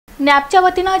न्याबच्या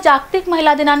वतीनं जागतिक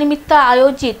महिला दिनानिमित्त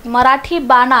आयोजित मराठी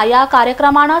बाणा या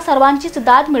कार्यक्रमानं सर्वांचीच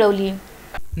दाद मिळवली।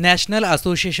 National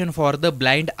association for the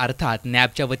blind अर्थात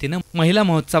न्याबच्या वतीनं महिला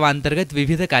महोत्सवांतर्गत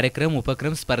विविध कार्यक्रम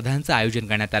उपक्रम स्पर्धांचं आयोजन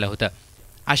करण्यात आलं होतं।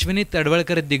 अश्विनी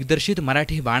तडवळकर दिग्दर्शित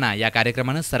मराठी बाणा या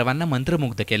कार्यक्रमानं सर्वांना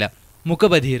मंत्रमुग्ध केलं।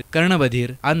 मुकबधीर,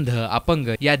 कर्णबधीर, अंध,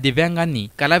 अपंग या दिव्यांगांनी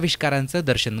कलाविष्कारांचं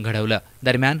दर्शन घडवलं।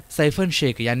 दरम्यान सैफन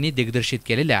शेख यांनी दिग्दर्शित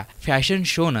केलेल्या फॅशन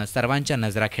शोनं सर्वांच्या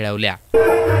नजरा खिळवल्या।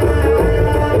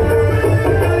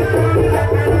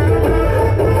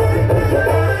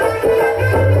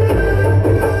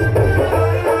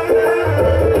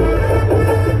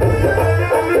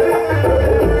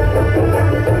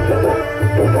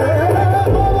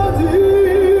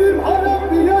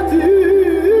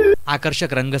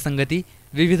 आकर्षक रंगसंगती,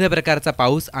 विविध प्रकारचा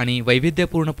पाऊस आणि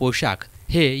वैविध्यपूर्ण पोशाख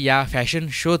हे या फॅशन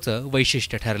शोचं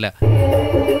वैशिष्ट्य ठरलं।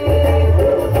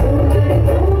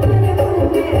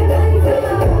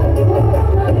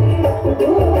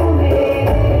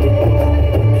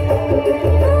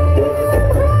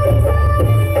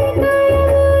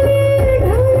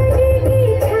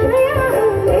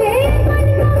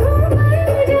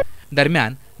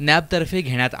 दरम्यान न्याबतर्फे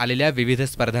घेण्यात आलेल्या विविध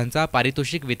स्पर्धांचा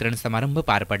पारितोषिक वितरण समारंभ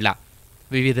पार पडला।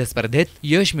 विविध स्पर्धेत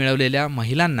यश मिळवलेल्या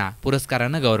महिलांना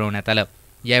पुरस्कारानं गौरवण्यात आलं।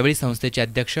 यावेळी संस्थेचे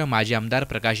अध्यक्ष माजी आमदार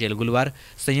प्रकाश येलगुलवार,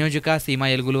 संयोजिका सीमा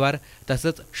येलगुलवार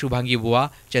तसंच शुभांगी बुवा,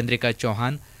 चंद्रिका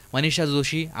चौहान, मनीषा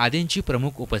जोशी आदींची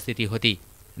प्रमुख उपस्थिती होती।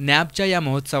 न्याबच्या या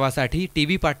महोत्सवासाठी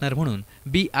टीव्ही पार्टनर म्हणून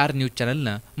BR न्यूज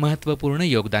चॅनलनं महत्त्वपूर्ण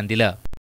योगदान दिलं।